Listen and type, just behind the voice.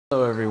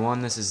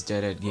everyone, this is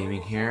Dead Ed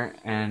Gaming here,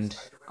 and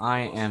I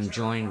am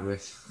joined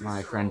with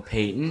my friend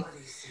Peyton,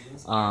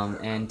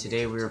 and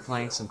today we are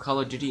playing some Call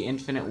of Duty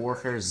Infinite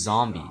Warfare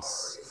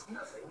Zombies.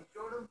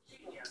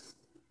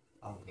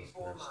 I'll go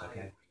first,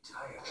 okay?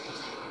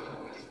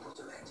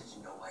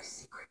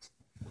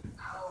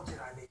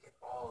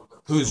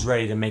 Who's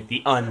ready to make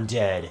the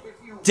undead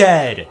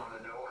dead?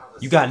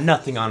 You got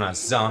nothing on us,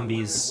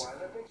 zombies.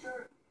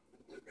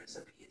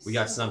 We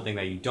got something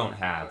that you don't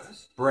have.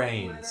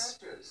 Brains.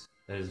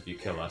 That is if you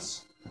kill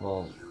us.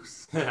 Well,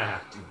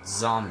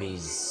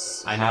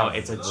 zombies. I know, have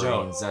it's a brains.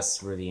 joke.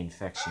 That's where the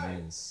infection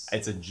is.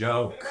 It's a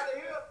joke.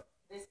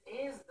 This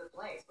is the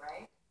place,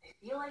 right? I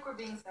feel like we're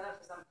being set up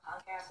for some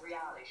punk-ass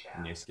reality show.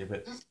 Can you skip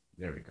it?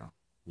 There we go.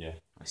 Yeah.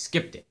 I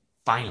skipped it.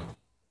 Finally.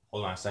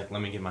 Hold on a sec.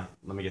 Let me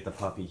get the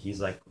puppy. He's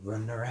like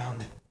running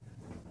around.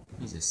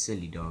 He's a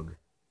silly dog.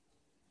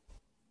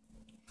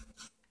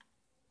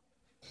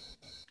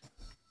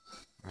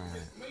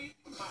 Alright.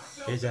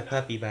 Here's a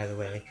puppy, by the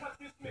way.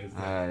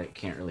 I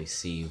can't really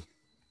see you.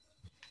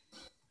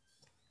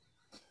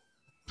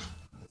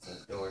 What's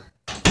that door?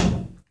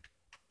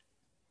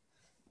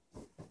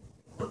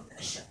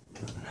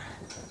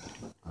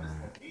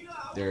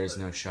 There is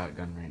no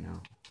shotgun right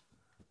now.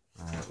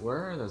 Alright,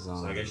 where are the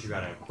zombies? So I guess you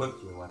gotta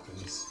equip your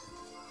weapons.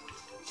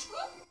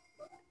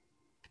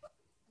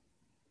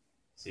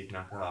 See if you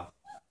knock it off.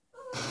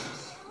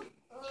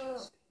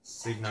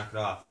 See if you knock it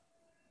off.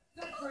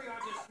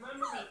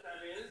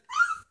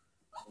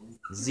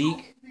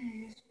 Zeke,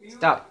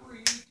 stop.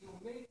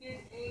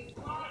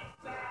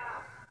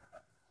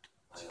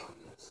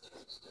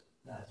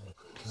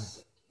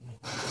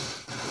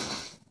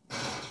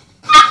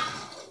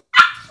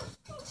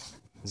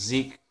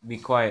 Zeke, be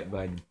quiet,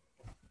 bud.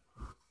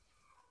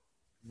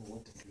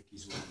 What the frick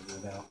he's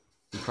worrying about?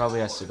 He probably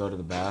has to go to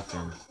the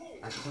bathroom.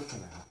 I took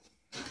him out.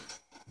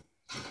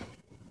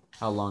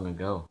 How long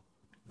ago?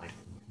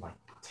 Like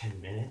 10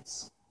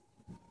 minutes?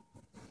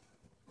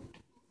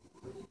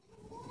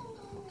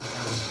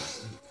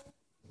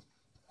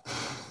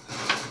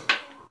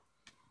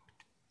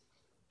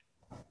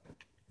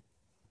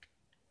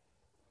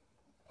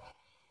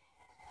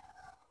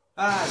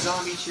 Ah,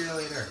 zombie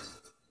cheerleader.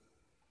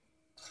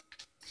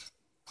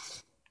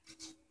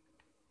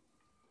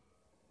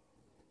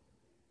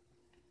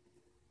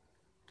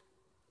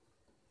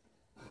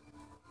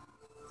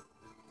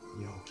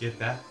 You don't get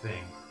that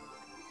thing.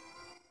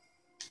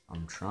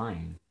 I'm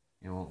trying.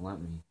 It won't let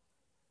me.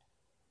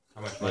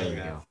 How much There money you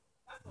you go. have?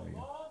 There you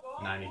go.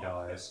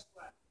 $90.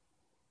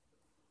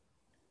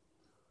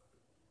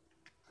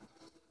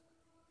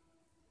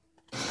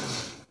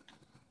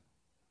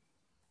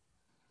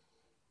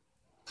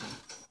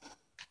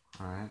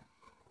 Alright.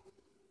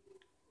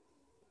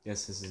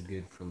 Guess this is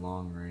good for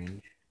long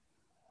range.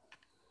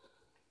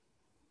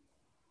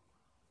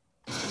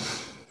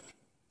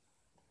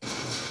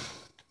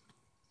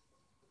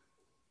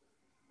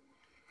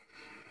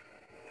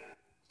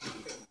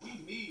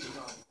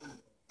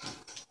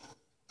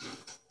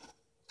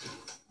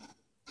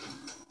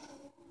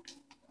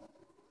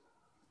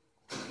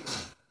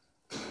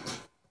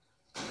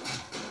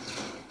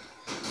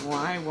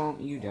 Why won't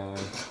you die?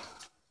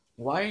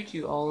 Why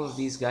do all of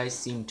these guys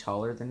seem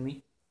taller than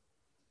me?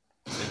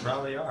 They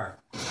probably are.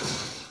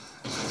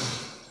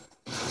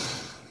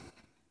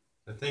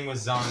 The thing with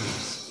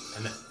zombies,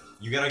 and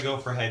you gotta go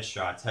for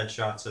headshots.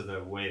 Headshots are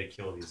the way to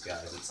kill these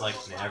guys. It's like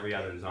in every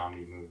other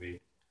zombie movie.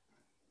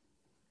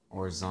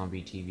 Or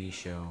zombie TV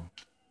show.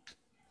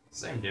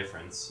 Same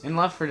difference. In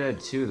Left 4 Dead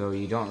 2, though,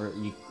 you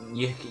don't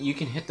you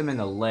can hit them in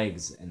the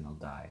legs and they'll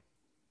die.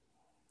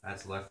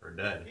 That's Left 4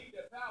 Dead.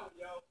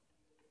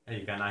 Hey,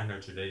 you got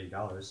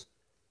 $980.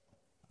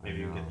 Maybe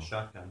you can get the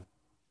shotgun.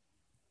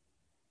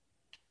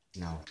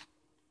 No.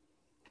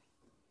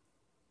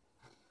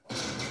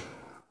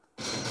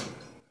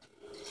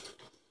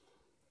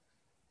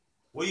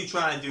 What are you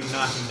trying to do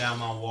knocking down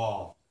my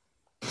wall?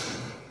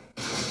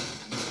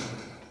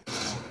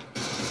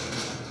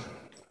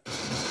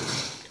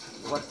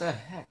 What the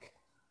heck?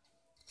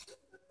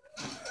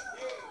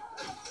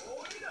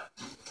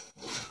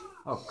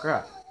 Oh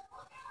crap.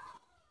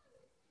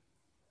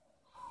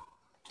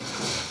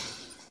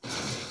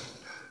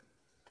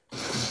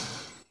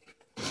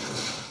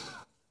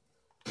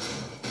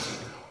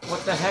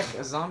 What the heck?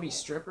 A zombie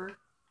stripper?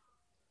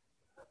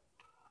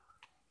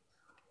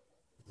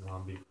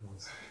 Zombie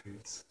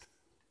prostitutes.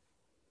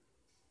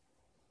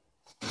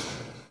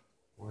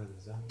 Where are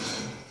the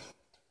zombies?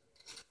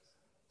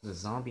 The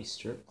zombie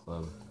strip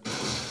club.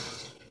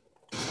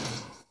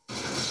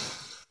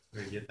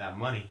 Where to get that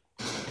money?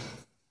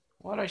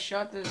 What? I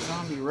shot this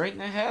zombie right in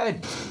the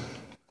head.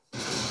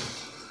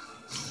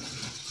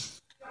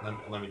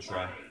 Let me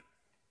try.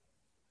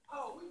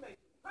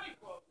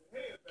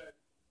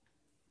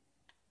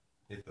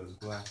 Hit those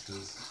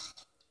glasses.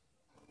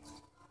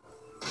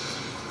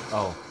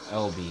 Oh,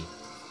 LB.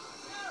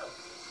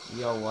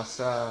 Yo, what's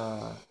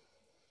up?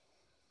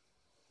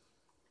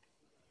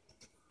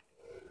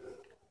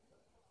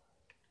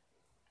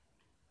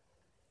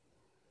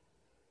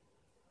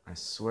 I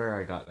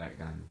swear I got that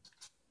gun.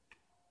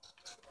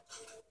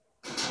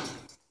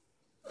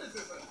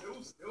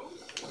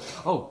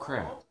 Oh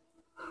crap.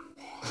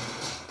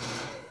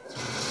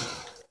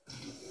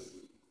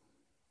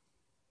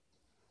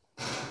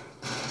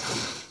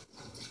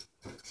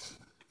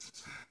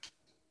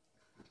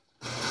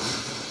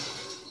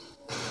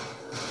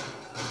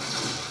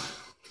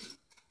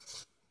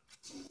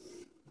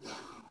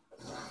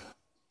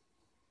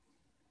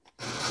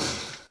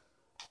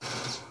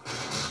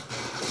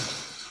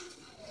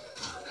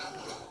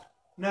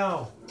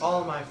 No,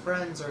 all my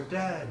friends are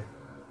dead.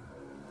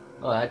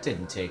 Oh, that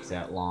didn't take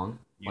that long.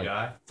 You Like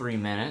die? 3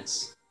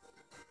 minutes.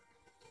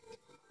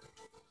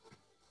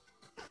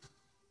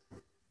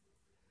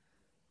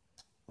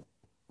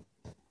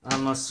 I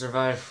must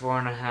survive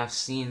 4.5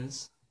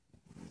 scenes.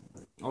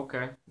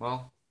 Okay,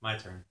 well, My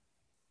turn.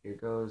 here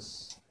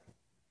goes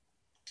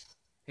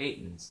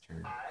Peyton's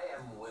turn. I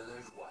am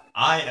Willard White.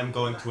 I am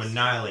going to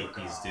annihilate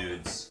these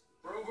dudes.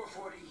 For over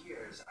 40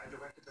 years, I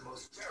directed the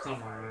most Come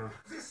terrifying, on,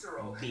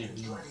 visceral, baby.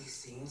 and bloody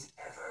scenes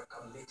ever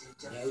committed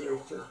to Yeah, you're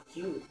film. so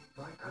cute.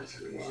 My Yes,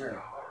 contribution you are. to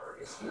horror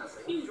is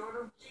nothing short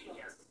of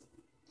genius.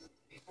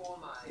 Before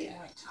my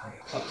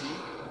retirement, Puppy,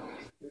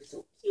 you're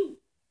so cute.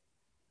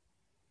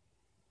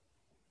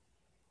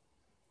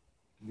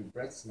 Your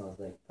breath smells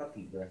like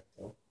puppy breath,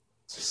 though.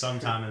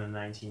 Sometime in the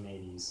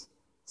 1980s.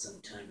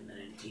 Sometime in the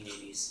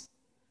 1980s.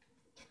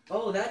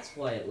 Oh, that's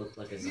why it looked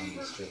like a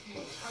zombie strip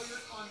club.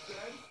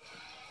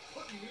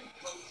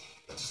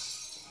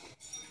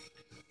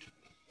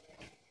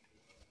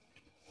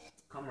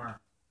 Come here.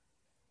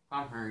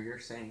 Come here, you're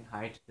saying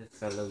hi to the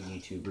fellow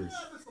YouTubers.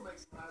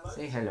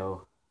 Say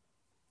hello.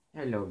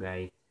 Hello,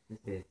 guys.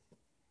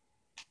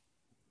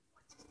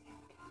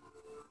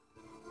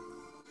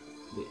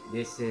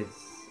 This is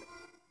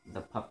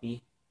the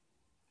puppy.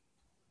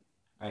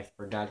 I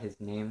forgot his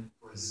name.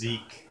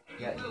 Zeke.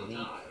 Yeah,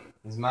 Zeke.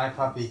 He's my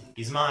puppy.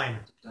 He's mine.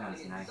 No,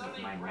 it's not.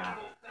 He's mine now.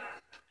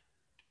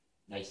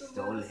 I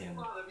stole him.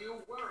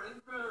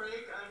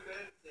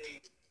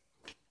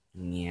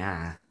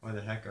 Yeah, Where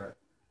the heck are...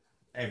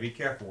 Hey, be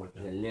careful with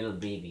the him. little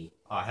baby.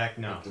 Oh, heck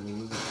no. Can you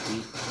move his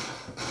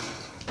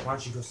feet? Why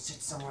don't you go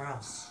sit somewhere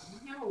else?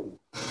 No.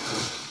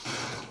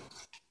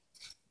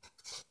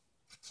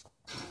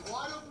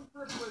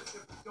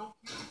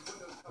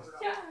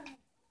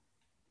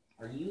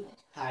 Are you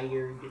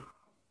tired?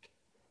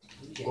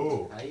 You get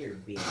Oh.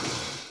 tired, baby.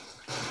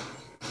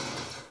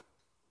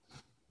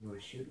 You wanna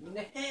shoot him in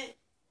the head?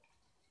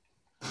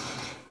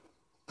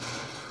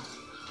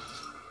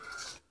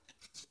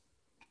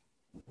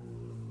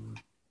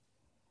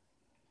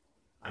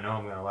 I know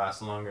I'm gonna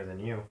last longer than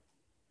you.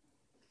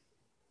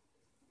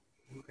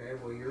 Okay,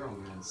 well you're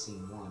only on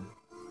scene 1.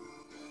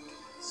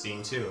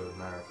 Scene 2, as a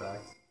matter of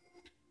fact.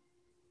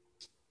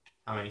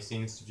 How many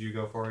scenes did you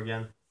go for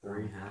again?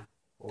 3? 3.5.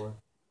 4?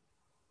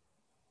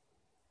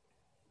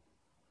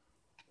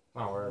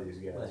 Oh, where are these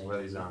guys? Like- Where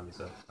are these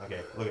zombies?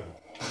 Okay, look at them.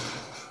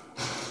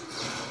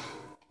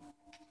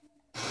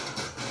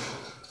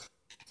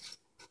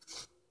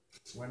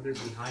 When they're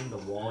behind the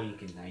wall, you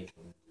can knife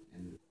them,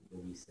 and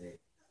they'll be safe.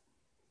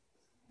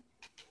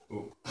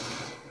 Ooh.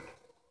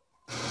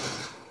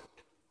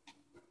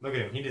 Look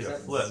at him, he did Is a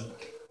that flip.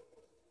 Zeke?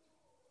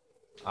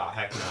 Oh,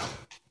 heck no.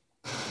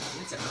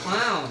 It's a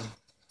clown!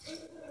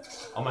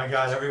 Oh my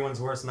god,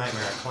 everyone's worst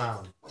nightmare, a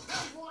clown.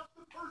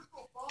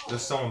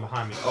 There's someone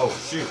behind me. Oh,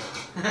 shoot.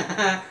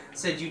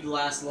 Said you'd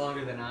last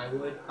longer than I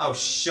would. Oh,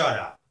 shut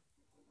up.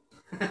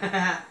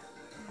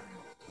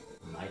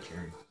 My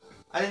turn.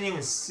 I didn't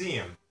even see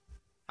him.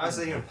 How is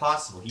that even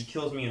possible? He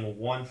kills me in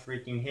one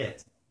freaking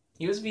hit.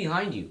 He was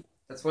behind you.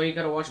 That's why you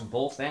gotta watch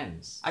both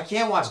ends. I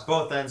can't watch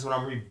both ends when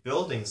I'm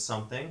rebuilding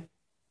something.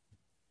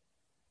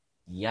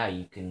 Yeah,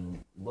 you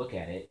can look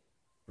at it,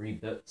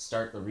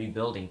 start the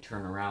rebuilding,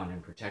 turn around,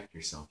 and protect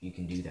yourself. You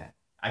can do that.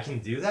 I can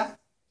do that?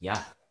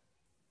 Yeah.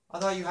 I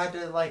thought you had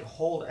to, like,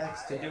 hold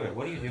X to do it.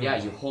 What are you doing? Yeah,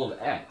 you hold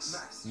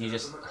X. You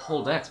just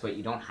hold X, but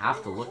you don't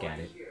have to look at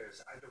it.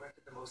 years, I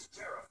directed the most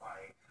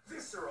terrifying,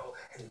 visceral,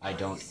 and I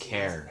don't bloody scenes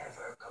care.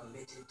 ever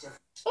committed to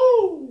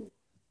Ooh!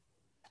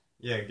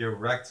 Yeah,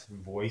 direct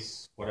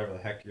voice, whatever the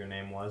heck your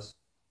name was.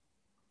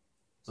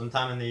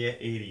 Sometime in the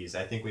 80s,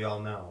 I think we all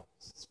know.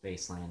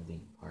 Space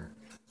landing part.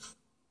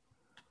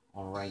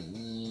 Alright.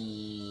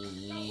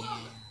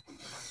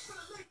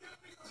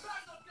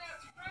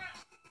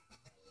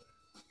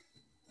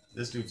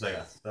 This dude's like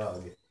a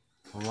thug.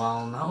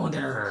 Well, no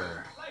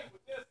there.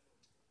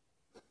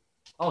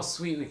 Oh,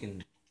 sweet, we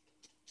can...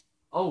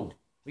 Oh,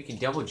 we can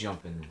double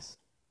jump in this.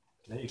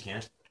 No, you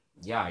can't.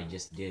 Yeah, I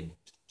just did.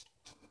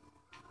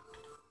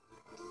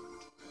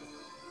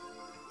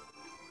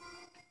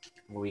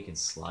 Well, we can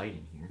slide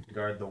in here.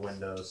 Guard the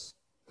windows.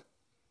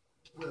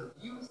 Well,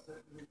 you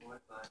certainly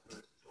weren't my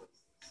first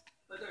choices.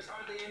 But there's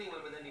hardly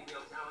anyone with any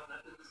real talent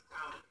left in this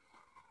town.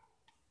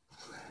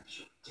 Perhaps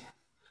you're deaf.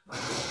 But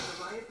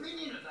what is my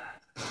opinion of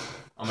that?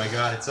 Oh my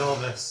god, it's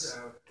Elvis.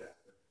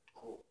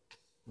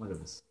 Look at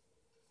this.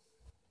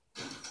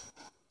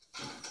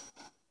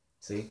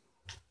 See?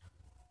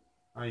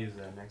 I'll use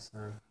that next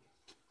time.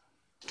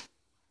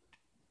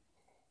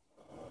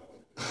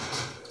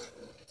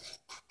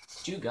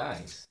 Two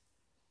guys.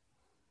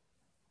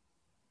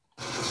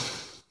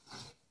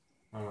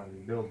 I'm gonna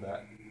build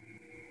that.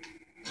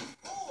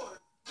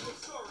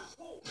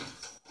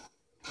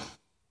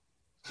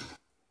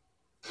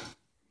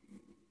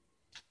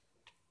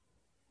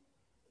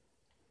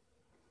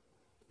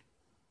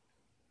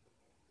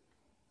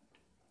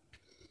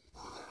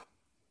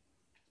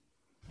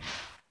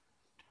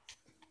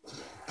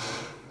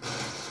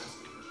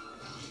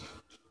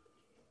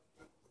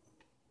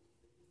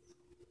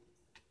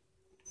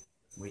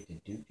 Wait,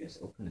 did Duke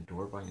just open the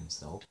door by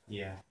himself?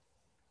 Yeah.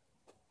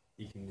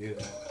 You can do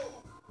that.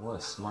 What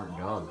a smart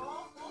dog.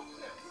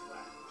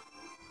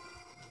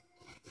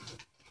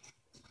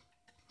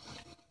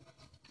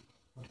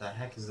 What the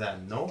heck is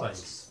that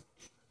noise?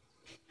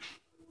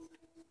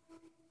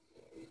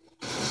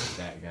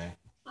 That guy.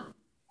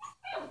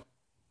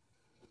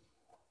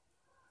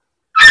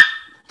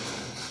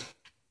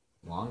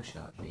 Long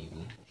shot,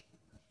 baby.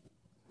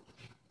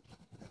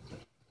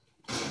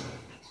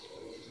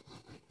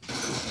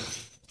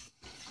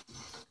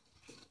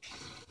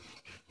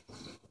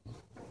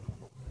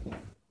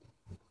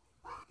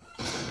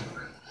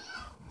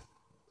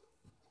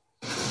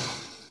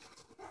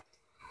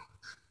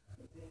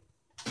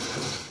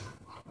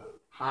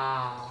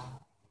 Ah.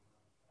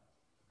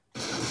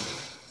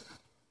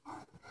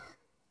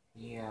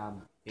 Yeah,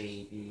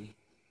 baby.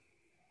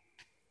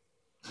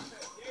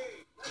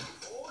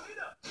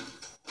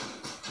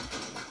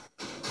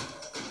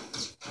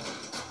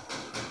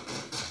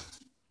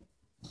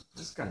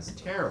 This gun's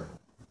terrible.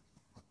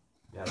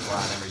 Yeah, that's why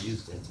I never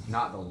used it.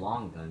 Not the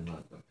long gun,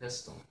 but the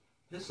pistol.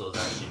 Pistol is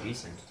actually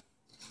decent.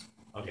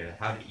 Okay,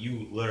 how did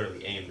you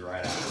literally aimed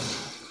right at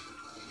her?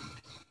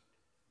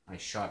 I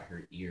shot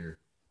her ear.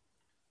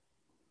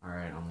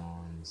 Alright, I'm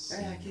on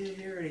Hey, I can't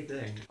hear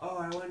anything. Oh,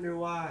 I wonder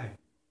why.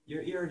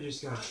 Your ear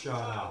just got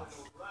shot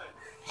off.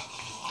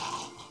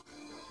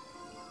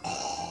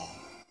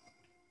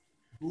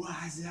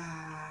 What's up?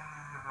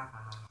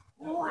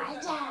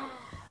 What's up?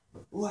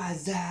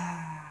 What's up?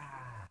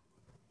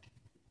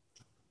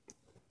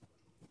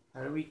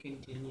 How do we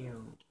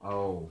continue?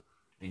 Oh,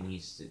 it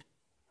needs the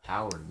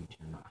power to be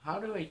turned on. How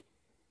do I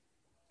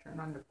turn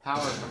on the power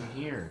from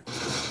here?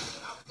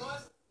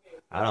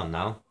 I don't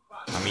know.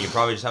 I mean, you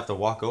probably just have to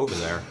walk over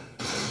there.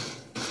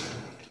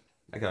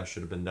 That guy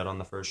should have been dead on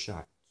the first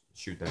shot.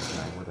 Shoot that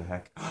guy. What the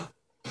heck?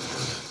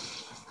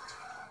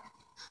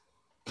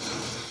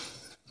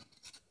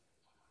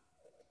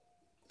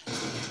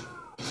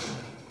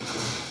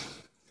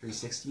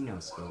 360 no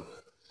scope.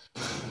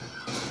 There's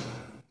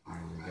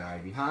a guy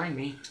behind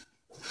me.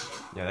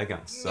 Yeah, that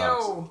gun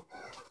sucks. No.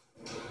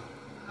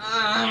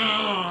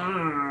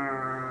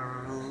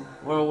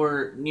 Well,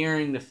 we're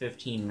nearing the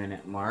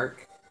 15-minute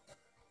mark.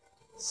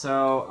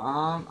 So,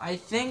 I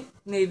think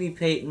maybe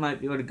Peyton might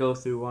be able to go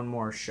through one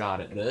more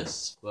shot at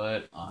this,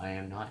 but I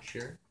am not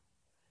sure.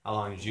 How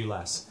long did you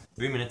last?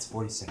 3 minutes,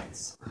 40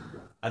 seconds.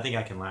 I think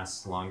I can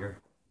last longer.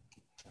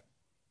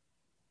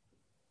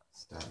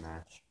 Start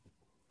match.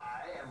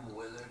 I am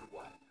Willard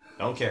White,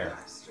 Don't care.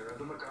 master of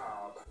the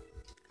macabre.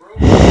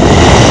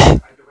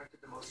 I directed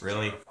the most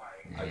Really?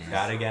 terrifying Like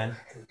that again?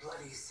 and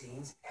bloody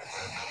scenes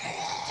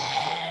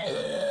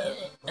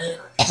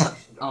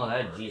Oh,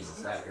 that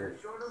Jesus, that hurt.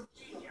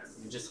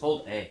 You just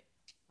hold A.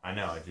 I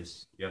know,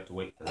 you have to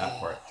wait for that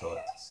part till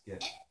it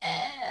skips.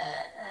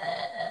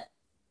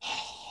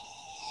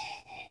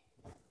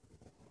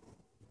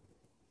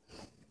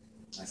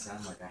 I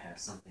sound like I have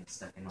something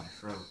stuck in my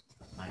throat.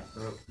 My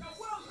throat.